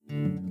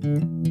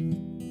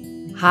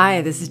Hi,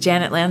 this is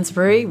Janet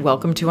Lansbury.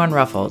 Welcome to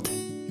Unruffled.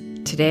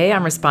 Today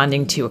I'm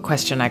responding to a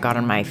question I got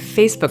on my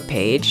Facebook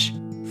page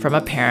from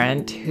a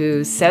parent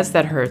who says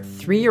that her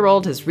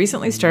 3-year-old has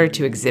recently started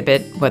to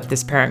exhibit what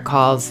this parent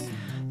calls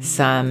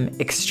some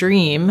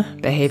extreme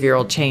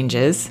behavioral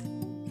changes,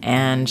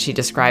 and she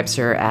describes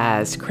her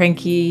as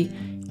cranky,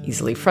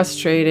 easily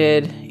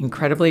frustrated,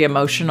 incredibly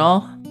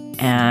emotional,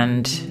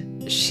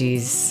 and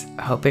she's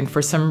hoping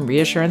for some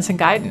reassurance and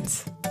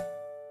guidance.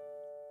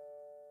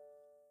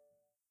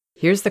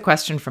 Here's the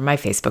question from my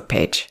Facebook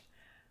page.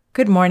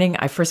 Good morning.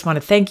 I first want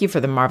to thank you for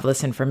the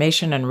marvelous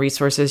information and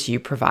resources you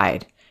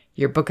provide.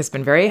 Your book has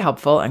been very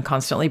helpful and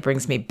constantly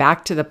brings me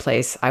back to the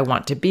place I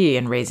want to be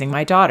in raising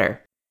my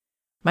daughter.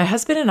 My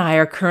husband and I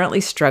are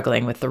currently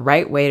struggling with the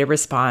right way to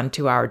respond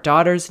to our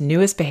daughter's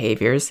newest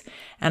behaviors,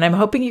 and I'm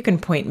hoping you can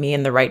point me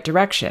in the right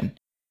direction.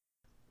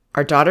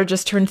 Our daughter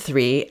just turned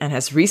 3 and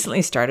has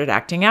recently started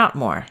acting out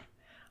more.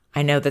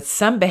 I know that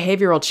some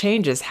behavioral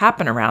changes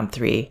happen around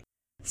 3,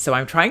 so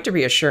I'm trying to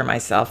reassure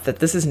myself that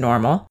this is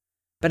normal,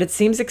 but it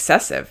seems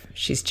excessive.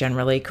 She's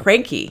generally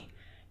cranky,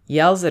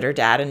 yells at her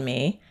dad and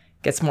me,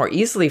 gets more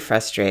easily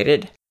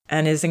frustrated,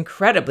 and is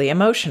incredibly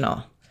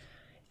emotional.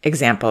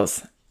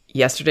 Examples.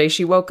 Yesterday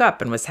she woke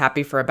up and was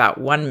happy for about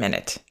 1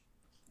 minute.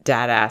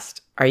 Dad asked,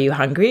 "Are you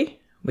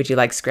hungry? Would you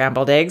like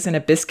scrambled eggs and a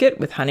biscuit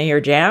with honey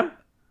or jam?"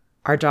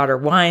 Our daughter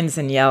whines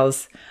and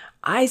yells,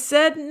 "I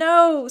said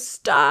no,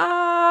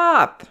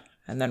 stop!"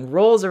 and then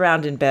rolls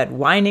around in bed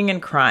whining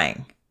and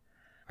crying.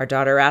 Our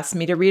daughter asks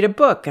me to read a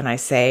book, and I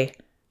say,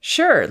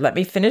 "Sure, let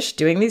me finish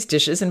doing these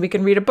dishes and we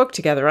can read a book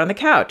together on the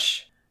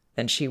couch."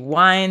 Then she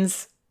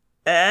whines,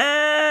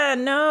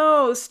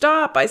 "No,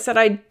 stop, I said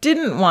I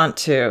didn't want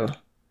to."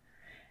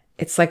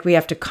 It's like we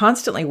have to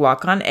constantly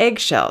walk on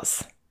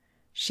eggshells.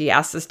 She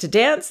asks us to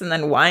dance and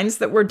then whines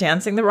that we're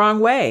dancing the wrong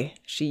way.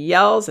 She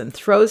yells and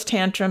throws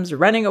tantrums,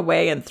 running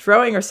away and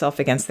throwing herself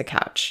against the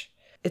couch.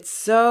 It's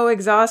so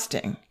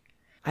exhausting.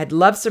 I'd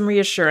love some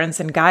reassurance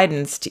and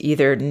guidance to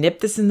either nip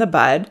this in the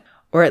bud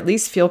or at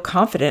least feel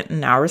confident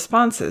in our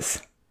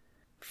responses.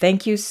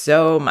 Thank you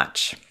so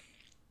much.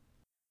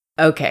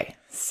 Okay,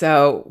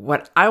 so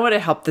what I want to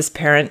help this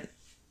parent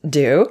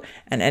do,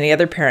 and any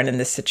other parent in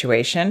this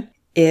situation,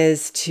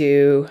 is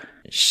to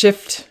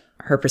shift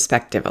her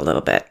perspective a little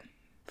bit.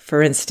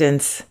 For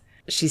instance,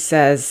 she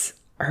says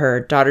her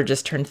daughter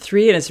just turned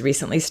 3 and has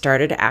recently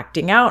started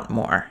acting out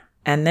more.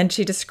 And then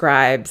she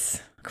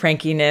describes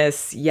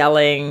crankiness,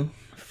 yelling,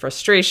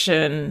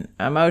 frustration,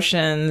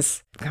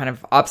 emotions, kind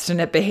of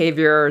obstinate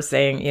behavior,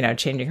 saying,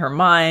 changing her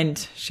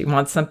mind. She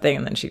wants something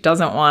and then she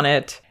doesn't want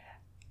it.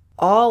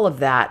 All of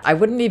that, I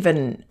wouldn't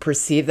even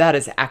perceive that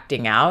as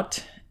acting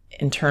out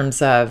in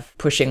terms of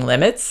pushing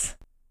limits,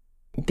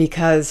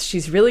 because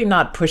she's really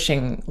not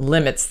pushing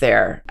limits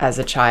there as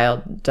a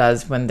child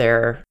does when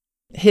they're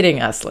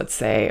hitting us, let's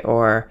say,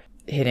 or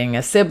hitting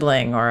a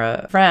sibling or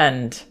a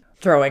friend,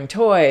 throwing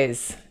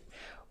toys.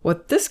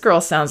 What this girl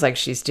sounds like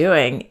she's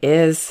doing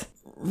is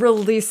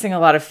releasing a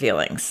lot of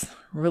feelings,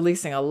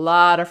 releasing a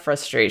lot of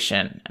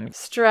frustration and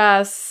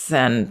stress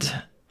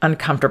and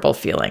uncomfortable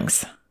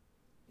feelings.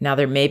 Now,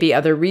 there may be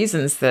other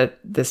reasons that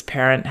this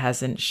parent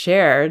hasn't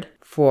shared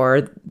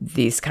for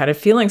these kind of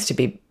feelings to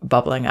be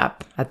bubbling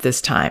up at this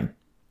time.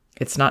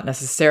 It's not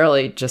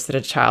necessarily just that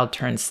a child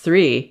turns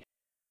 3.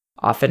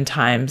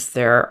 Oftentimes,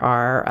 there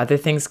are other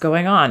things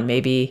going on.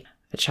 Maybe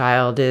a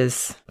child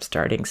is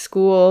starting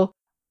school,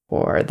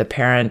 or the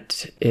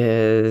parent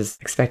is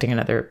expecting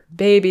another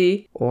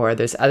baby, or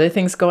there's other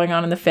things going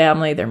on in the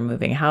family. They're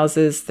moving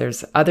houses.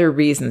 There's other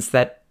reasons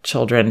that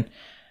children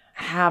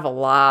have a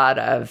lot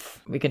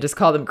of, we can just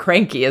call them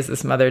cranky, as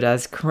this mother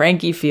does,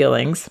 cranky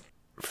feelings,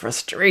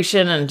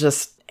 frustration and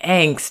just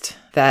angst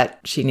that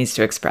she needs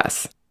to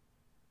express.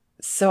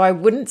 So I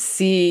wouldn't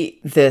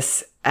see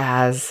this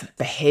as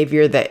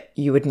behavior that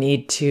you would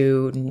need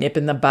to nip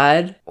in the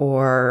bud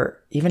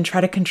or even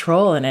try to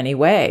control in any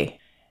way.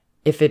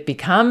 If it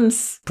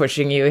becomes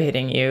pushing you,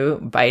 hitting you,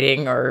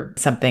 biting, or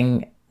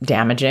something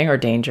damaging or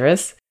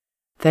dangerous,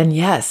 then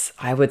yes,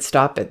 I would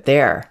stop it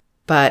there.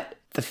 But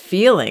the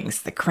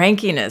feelings, the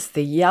crankiness,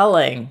 the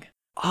yelling,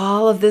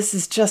 all of this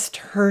is just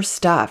her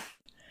stuff.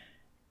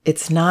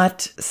 It's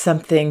not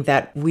something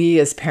that we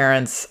as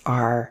parents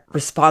are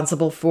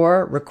responsible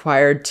for,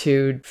 required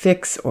to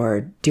fix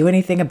or do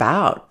anything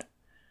about.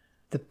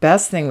 The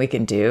best thing we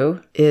can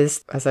do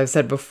is, as I've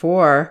said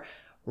before,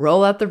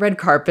 roll out the red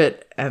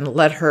carpet and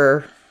let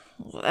her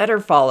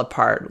fall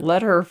apart,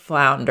 let her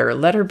flounder,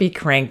 let her be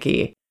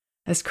cranky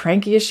as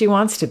she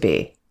wants to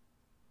be.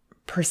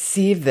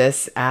 Perceive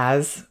this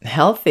as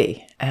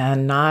healthy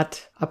and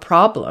not a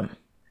problem.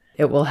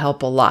 It will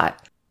help a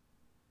lot.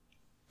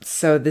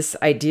 So this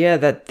idea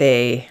that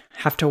they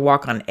have to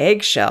walk on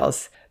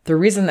eggshells, the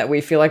reason that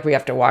we feel like we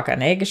have to walk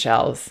on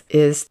eggshells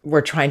is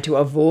we're trying to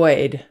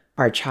avoid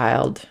our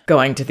child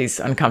going to these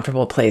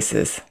uncomfortable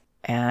places.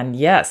 And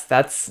yes,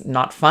 that's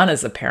not fun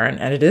as a parent,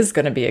 and it is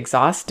going to be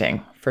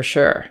exhausting for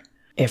sure.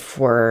 If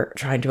we're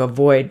trying to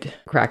avoid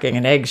cracking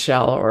an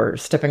eggshell or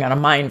stepping on a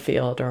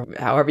minefield or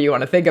however you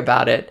want to think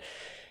about it,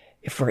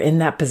 if we're in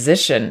that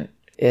position,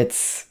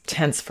 it's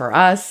tense for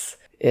us.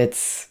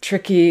 It's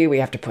tricky. We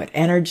have to put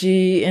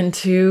energy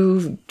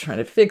into trying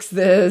to fix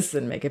this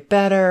and make it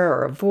better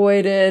or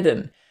avoid it.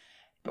 And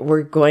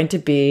we're going to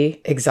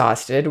be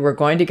exhausted. We're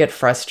going to get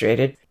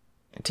frustrated.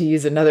 To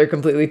use another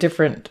completely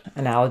different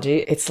analogy,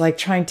 it's like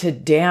trying to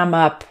dam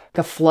up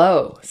a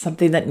flow,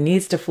 something that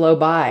needs to flow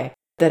by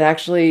that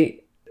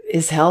actually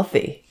is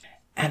healthy.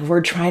 And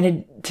we're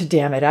trying to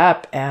dam it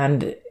up,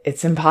 and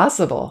it's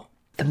impossible.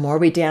 The more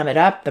we dam it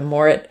up, the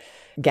more it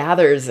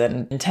gathers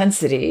in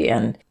intensity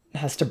and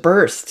has to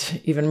burst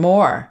even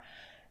more.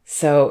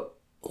 So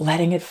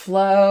letting it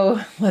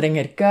flow, letting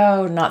it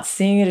go, not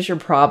seeing it as your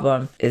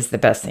problem is the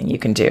best thing you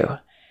can do.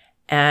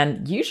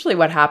 And usually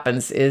what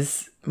happens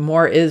is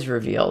more is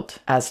revealed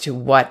as to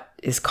what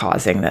is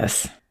causing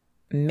this.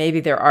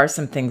 Maybe there are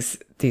some things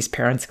these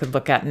parents could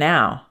look at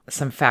now,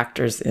 some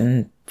factors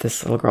in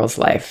this little girl's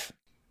life.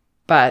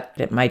 But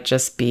it might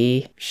just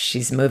be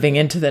she's moving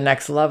into the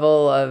next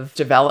level of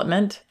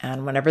development.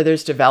 And whenever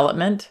there's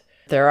development,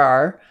 there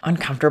are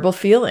uncomfortable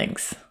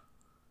feelings.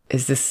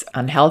 Is this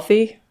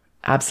unhealthy?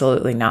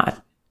 Absolutely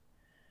not.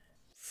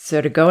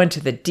 So to go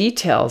into the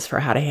details for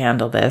how to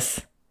handle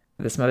this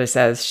mother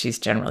says she's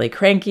generally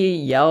cranky,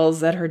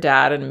 yells at her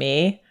dad and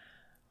me.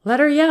 Let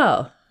her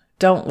yell.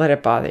 Don't let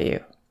it bother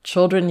you.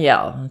 Children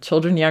yell.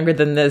 Children younger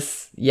than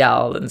this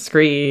yell and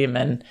scream,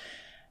 and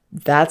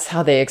that's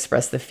how they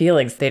express the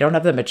feelings. They don't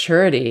have the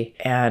maturity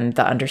and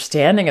the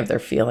understanding of their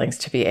feelings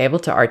to be able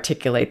to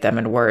articulate them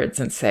in words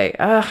and say,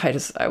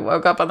 I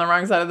woke up on the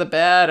wrong side of the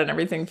bed and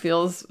everything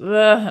feels,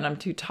 and I'm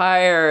too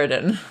tired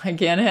and I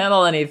can't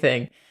handle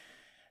anything.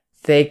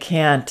 They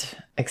can't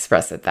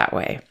express it that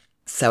way.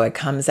 So it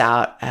comes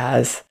out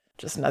as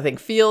just nothing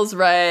feels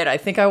right. I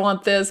think I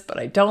want this, but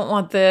I don't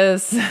want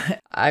this.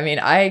 I mean,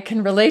 I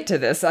can relate to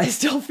this. I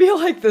still feel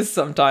like this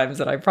sometimes,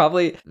 and I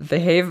probably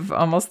behave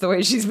almost the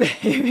way she's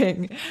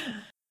behaving.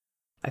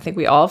 I think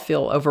we all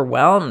feel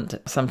overwhelmed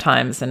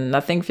sometimes, and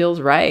nothing feels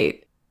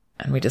right.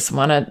 And we just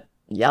want to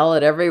yell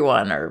at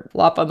everyone or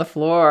flop on the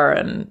floor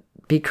and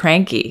be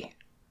cranky.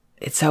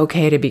 It's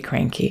okay to be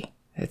cranky.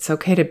 It's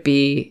okay to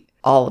be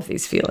all of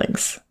these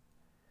feelings.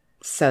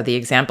 So the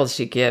examples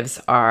she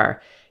gives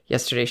are,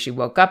 yesterday she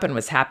woke up and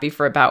was happy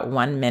for about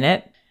 1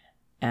 minute.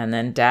 And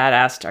then dad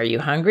asked, are you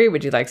hungry?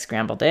 Would you like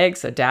scrambled eggs?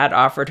 So dad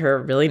offered her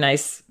really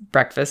nice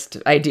breakfast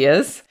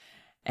ideas.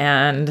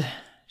 And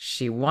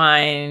she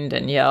whined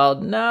and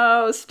yelled,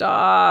 no,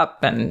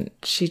 stop. And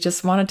she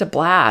just wanted to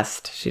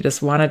blast. She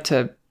just wanted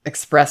to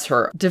express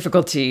her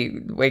difficulty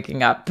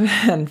waking up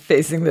and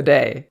facing the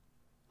day.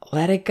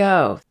 Let it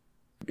go.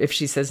 If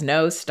she says,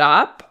 no,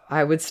 stop,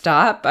 I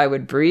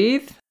would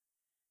breathe.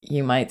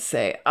 You might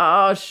say,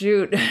 oh,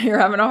 shoot, you're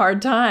having a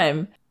hard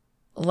time.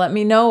 Let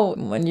me know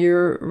when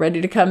you're ready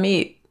to come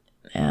eat,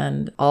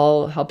 and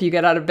I'll help you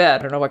get out of bed.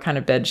 I don't know what kind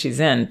of bed she's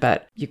in,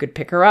 but you could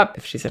pick her up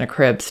if she's in a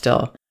crib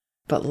still.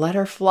 But let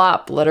her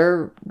flop, let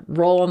her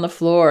roll on the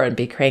floor and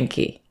be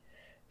cranky.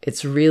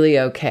 It's really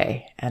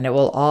okay, and it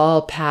will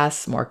all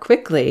pass more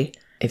quickly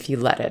if you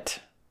let it,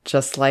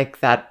 just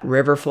like that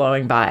river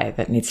flowing by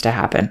that needs to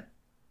happen.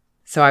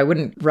 So I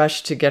wouldn't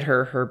rush to get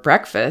her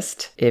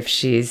breakfast if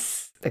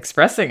she's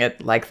expressing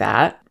it like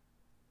that.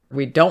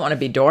 We don't want to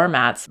be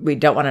doormats. We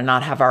don't want to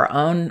not have our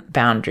own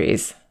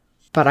boundaries.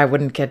 But I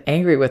wouldn't get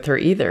angry with her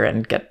either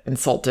and get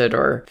insulted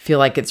or feel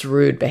like it's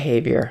rude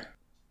behavior.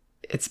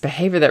 It's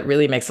behavior that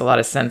really makes a lot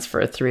of sense for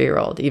a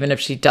 3-year-old, even if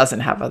she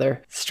doesn't have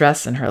other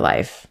stress in her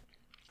life.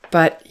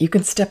 But you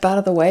can step out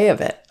of the way of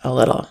it a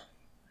little.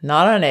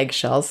 Not on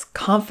eggshells,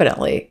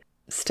 confidently,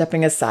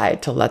 stepping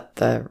aside to let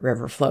the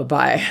river flow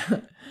by.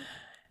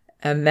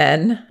 And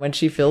then when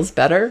she feels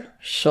better,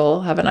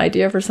 she'll have an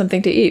idea for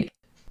something to eat.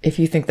 If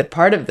you think that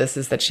part of this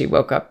is that she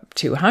woke up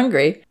too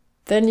hungry,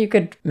 then you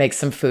could make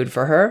some food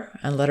for her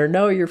and let her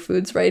know your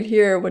food's right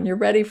here when you're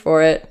ready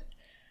for it.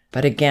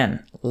 But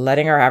again,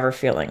 letting her have her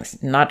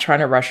feelings, not trying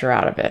to rush her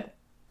out of it,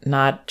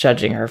 not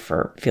judging her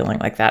for feeling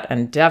like that,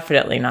 and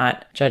definitely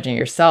not judging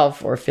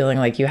yourself or feeling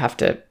like you have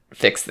to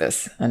fix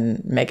this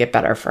and make it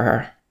better for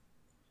her.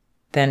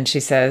 Then she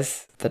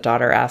says the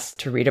daughter asked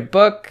to read a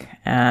book,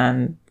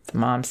 and the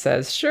mom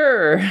says,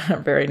 sure,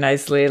 very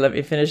nicely, let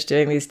me finish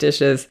doing these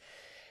dishes.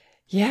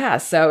 Yeah,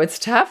 so it's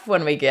tough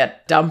when we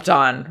get dumped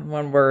on,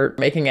 when we're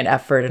making an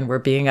effort and we're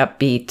being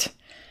upbeat.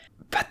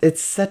 But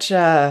it's such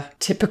a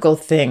typical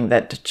thing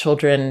that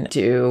children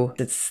do.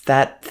 It's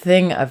that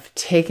thing of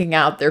taking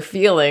out their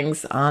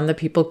feelings on the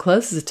people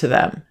closest to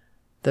them,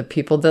 the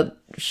people that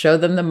show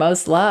them the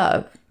most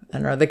love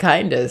and are the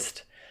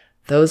kindest.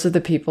 Those are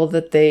the people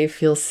that they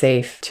feel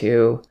safe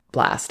to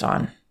blast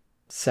on.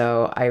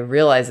 So I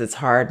realize it's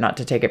hard not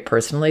to take it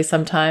personally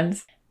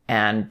sometimes.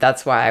 And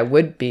that's why I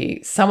would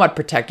be somewhat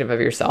protective of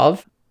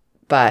yourself.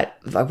 But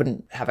I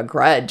wouldn't have a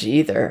grudge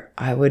either.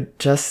 I would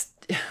just,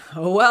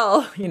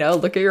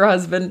 look at your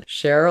husband,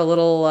 share a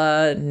little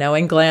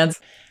knowing glance,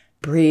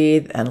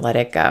 breathe and let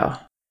it go.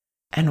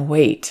 And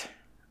wait.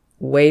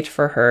 Wait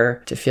for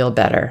her to feel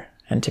better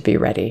and to be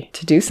ready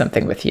to do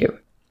something with you.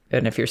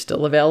 And if you're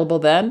still available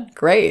then,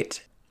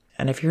 great.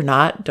 And if you're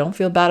not, don't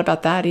feel bad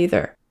about that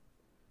either.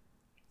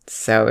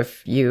 So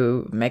if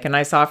you make a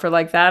nice offer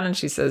like that and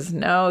she says,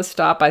 no,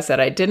 stop, I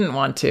said I didn't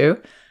want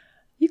to,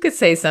 you could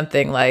say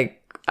something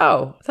like,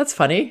 oh, that's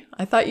funny.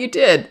 I thought you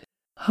did.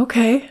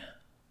 Okay.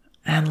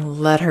 And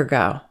let her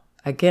go.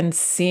 Again,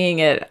 seeing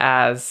it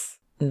as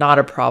not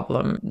a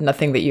problem,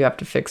 nothing that you have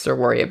to fix or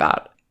worry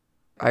about.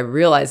 I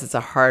realize it's a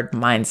hard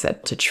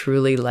mindset to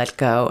truly let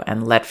go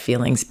and let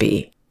feelings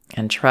be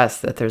and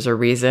trust that there's a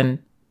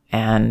reason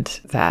and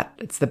that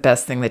it's the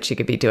best thing that she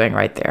could be doing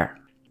right there.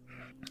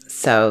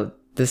 So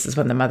this is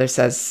when the mother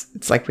says,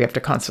 it's like we have to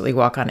constantly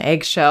walk on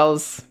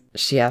eggshells.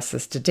 She asks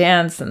us to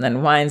dance and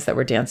then whines that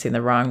we're dancing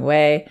the wrong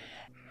way.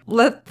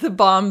 Let the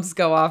bombs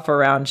go off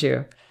around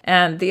you.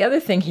 And the other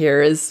thing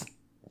here is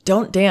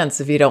don't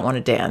dance if you don't want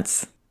to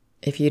dance.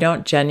 If you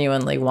don't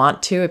genuinely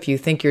want to, if you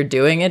think you're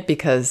doing it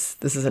because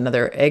this is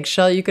another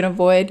eggshell you can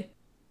avoid,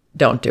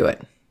 don't do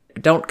it.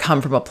 Don't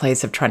come from a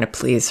place of trying to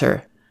please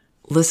her.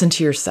 Listen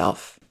to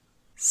yourself.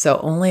 So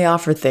only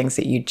offer things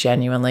that you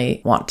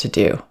genuinely want to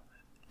do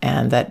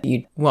and that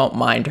you won't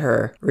mind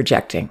her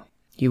rejecting.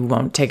 You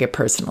won't take it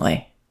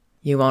personally.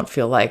 You won't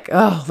feel like,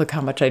 oh, look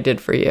how much I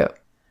did for you.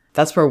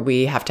 That's where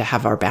we have to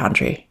have our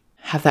boundary,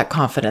 have that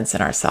confidence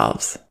in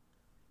ourselves.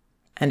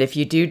 And if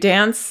you do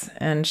dance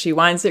and she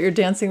whines that you're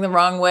dancing the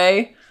wrong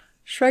way,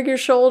 shrug your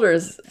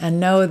shoulders and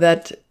know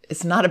that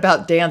it's not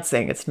about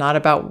dancing. It's not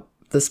about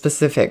the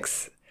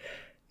specifics.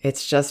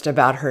 It's just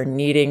about her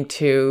needing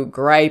to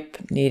gripe,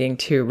 needing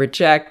to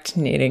reject,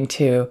 needing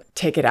to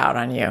take it out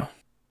on you.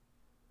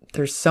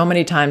 There's so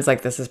many times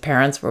like this as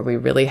parents where we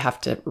really have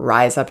to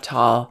rise up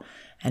tall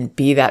and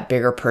be that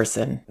bigger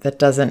person that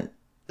doesn't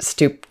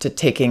stoop to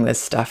taking this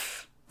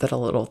stuff that a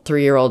little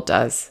 3-year-old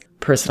does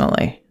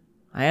personally.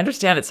 I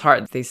understand it's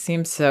hard. They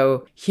seem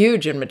so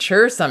huge and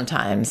mature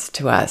sometimes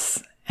to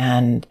us.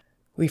 And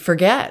we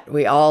forget.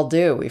 We all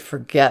do. We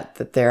forget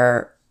that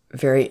they're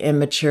very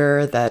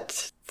immature,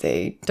 that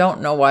they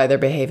don't know why they're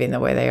behaving the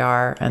way they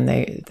are. And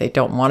they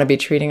don't want to be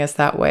treating us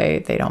that way.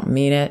 They don't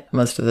mean it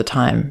most of the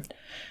time.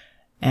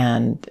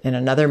 And in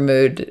another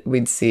mood,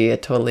 we'd see a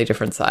totally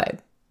different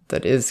side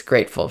that is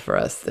grateful for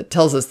us, that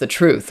tells us the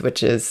truth,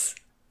 which is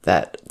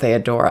that they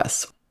adore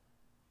us.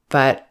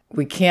 But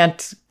we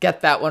can't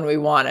get that when we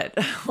want it,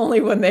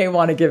 only when they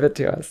want to give it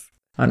to us,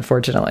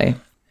 unfortunately.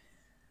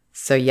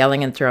 So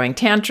yelling and throwing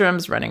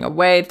tantrums, running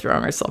away,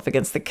 throwing herself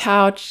against the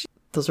couch,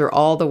 those are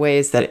all the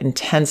ways that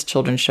intense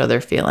children show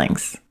their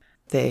feelings.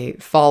 They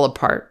fall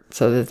apart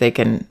so that they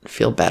can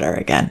feel better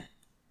again.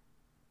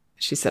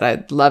 She said,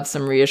 I'd love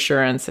some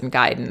reassurance and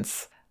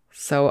guidance.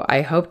 So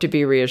I hope to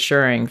be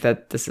reassuring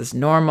that this is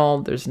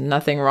normal, there's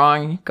nothing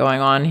wrong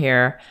going on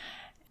here,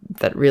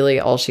 that really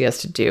all she has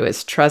to do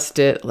is trust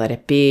it, let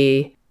it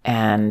be,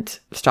 and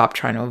stop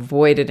trying to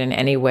avoid it in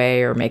any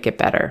way or make it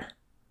better.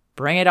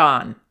 Bring it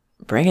on.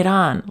 Bring it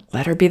on.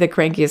 Let her be the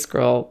crankiest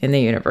girl in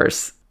the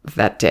universe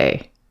that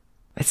day.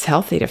 It's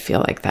healthy to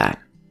feel like that.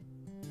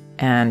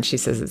 And she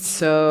says it's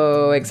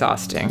so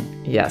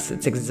exhausting. Yes,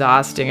 it's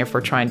exhausting if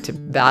we're trying to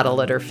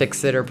battle it or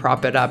fix it or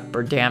prop it up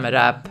or dam it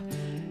up.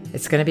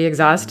 It's going to be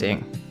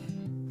exhausting.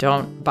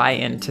 Don't buy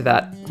into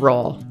that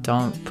role.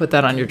 Don't put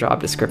that on your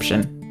job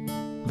description.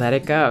 Let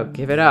it go.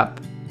 Give it up.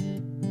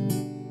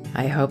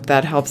 I hope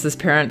that helps this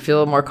parent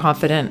feel more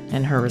confident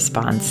in her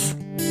response.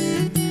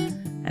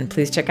 And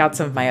please check out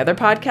some of my other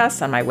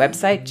podcasts on my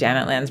website,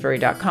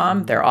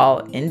 janetlansbury.com. They're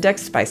all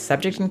indexed by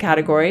subject and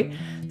category,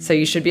 so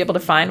you should be able to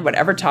find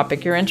whatever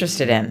topic you're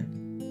interested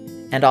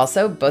in. And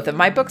also, both of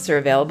my books are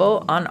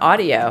available on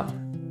audio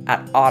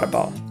at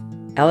Audible.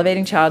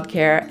 Elevating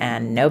Childcare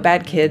and No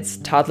Bad Kids,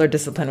 Toddler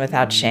Discipline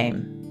Without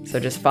Shame. So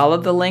just follow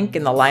the link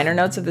in the liner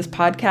notes of this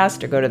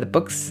podcast or go to the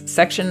books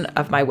section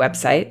of my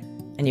website.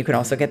 And you can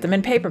also get them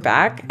in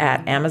paperback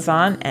at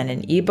Amazon and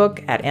an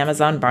ebook at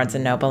Amazon, Barnes &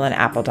 Noble, and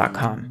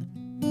Apple.com.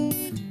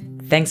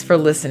 Thanks for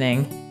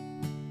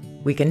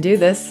listening. We can do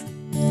this.